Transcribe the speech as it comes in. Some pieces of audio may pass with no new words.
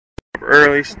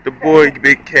early. It's the boy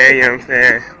Big K, you know what I'm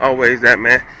saying? Always that,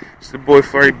 man. It's the boy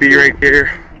Flurry B right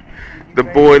there. The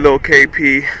boy Lil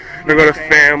KP. They're gonna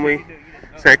family.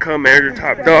 Saying come manager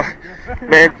top dog.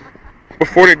 Man,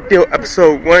 before the deal,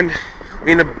 episode 1,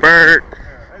 we in the bird.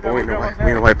 Oh, we in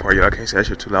the white part, y'all. I can't say that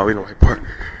shit too loud. We in the white part.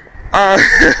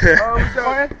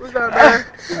 What's up, man?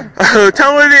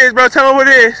 Tell me what it is, bro. Tell me what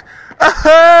it is.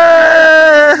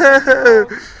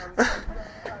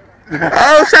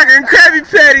 Oh, stacking Krabby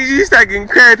Patties. You stacking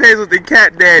Krabby Patties with the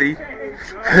cat daddy.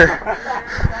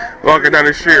 Walking down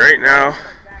the street right now.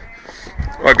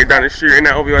 We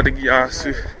about to get y'all.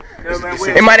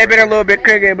 It might have been a little bit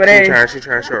crooked, but hey. She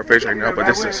trying to show her face right now, but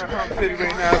this is. City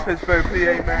right now, Pittsburgh,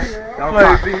 PA, man.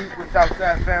 Y'all B with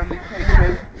Southside family.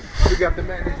 We got the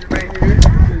manager right here.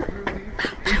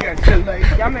 We got Chile.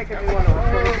 Y'all making me want to.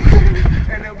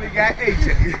 And then we got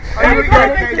AJ. And we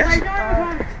got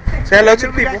KP. Say hello to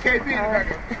the people.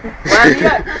 Round me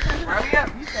up.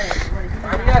 You say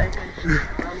round me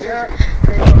up.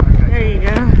 There you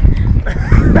go.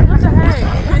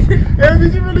 Yeah,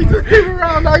 did you really just keep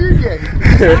around? Now you get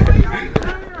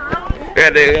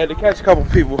Had to catch a couple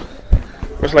people.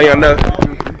 Just letting y'all know.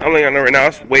 I'm letting y'all know right now.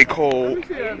 It's way cold.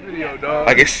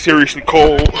 Like it's seriously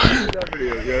cold.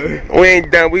 We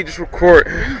ain't done. We just record.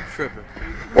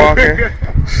 Walking.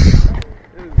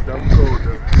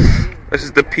 This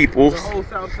is the people.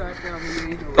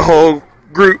 The whole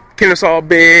group. Kennesaw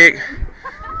big.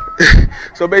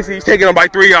 So basically, he's taking them by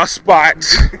 3 of y'all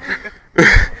spots.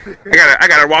 I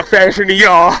gotta walk faster than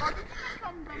y'all.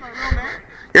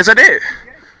 Yes, I did.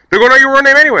 They're gonna know your real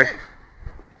name anyway.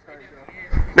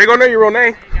 They gonna know your real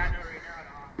name.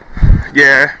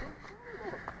 Yeah.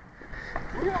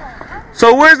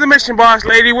 So where's the mission, boss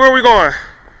lady? Where are we going?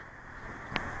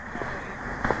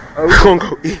 We're gonna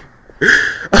go eat.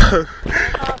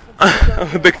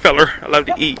 I'm a big feller. I love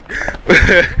to eat.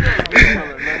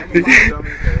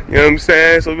 You know what I'm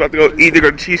saying? So we're about to go eat. They go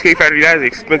to Cheesecake Factory. That is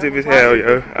expensive as hell,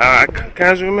 yo. Can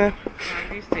I zoom in?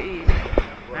 I used to eat.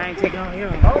 I ain't taking on you.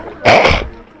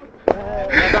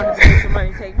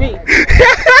 Somebody take me.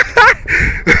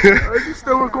 Are you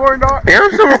still recording, dog? Yeah,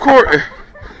 I'm still recording.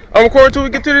 I'm recording until we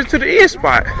get to the end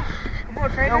spot.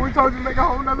 No, we told you to make a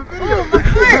whole nother video. Oh,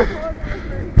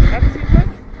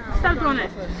 stop doing that.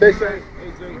 They say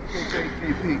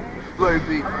KP.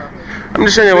 I'm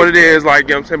just showing you what it is, like, you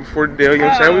know what I'm saying, before the deal, you know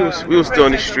what I'm saying? We was still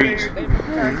in the streets.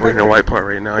 We're in the white part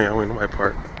right now, yeah, we're in the white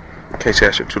part. Can't say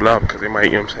that shit too loud because they might,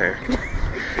 you know what I'm saying?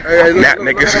 Hey, look,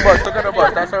 niggas. Look at the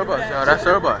bus, that's her bus, y'all, that's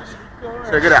her bus.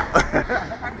 Check it out.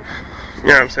 You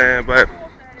know what I'm saying, but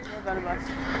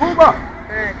Move up.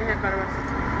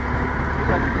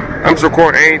 I'm just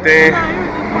recording anything.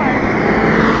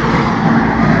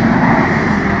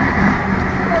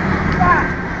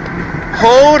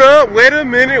 Hold up, wait a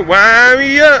minute, wind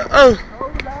me up. Oh.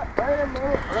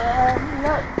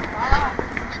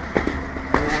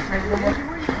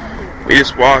 We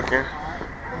just walking.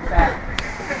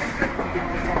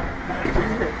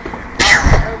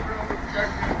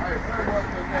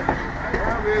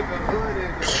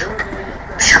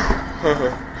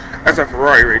 That's a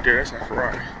Ferrari right there. That's a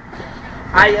Ferrari.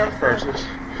 I am versus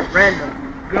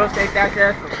random. Girls take that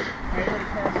test.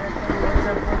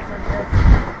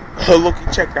 Oh, look, he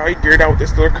checked out. He geared out with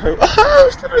this little coat. Oh,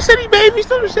 still in the city, baby.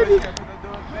 Still in the city.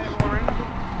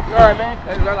 Alright, man.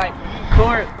 They're like,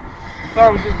 court.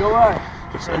 So we just go up.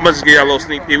 So I'm just give y'all a little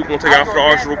sneak peek. We're going to take out for the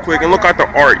arts real quick. And look at the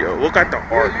art, yo. Look at the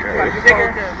art, yo.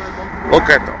 Look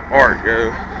at the art,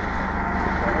 yo.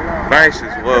 Nice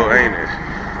as well, ain't it?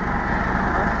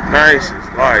 Nice as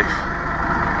life.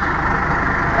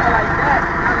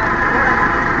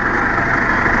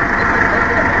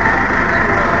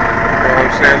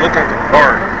 Look at the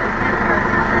art.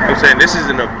 I'm saying this is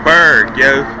in a bird, yo.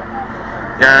 You know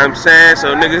what I'm saying?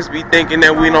 So niggas be thinking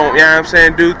that we don't, you know what I'm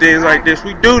saying, do things like this.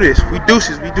 We do this. We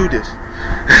deuces, we do this. You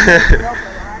know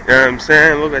what I'm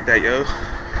saying? Look at that, yo.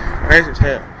 Nice as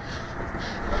hell.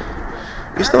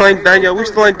 We still ain't done, yo. We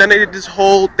still ain't done. They did this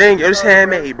whole thing, yo. This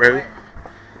handmade, bro.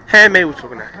 Handmade, we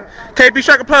talking about. KP,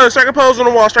 strike a pose on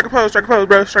the wall. Strike a pose,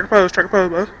 bro. Strike a pose,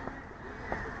 bro.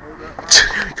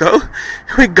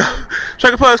 Here we go.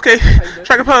 Strike a pose, K.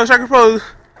 Strike a pose.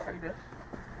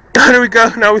 Oh, there we go.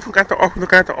 Now we look at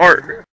the art.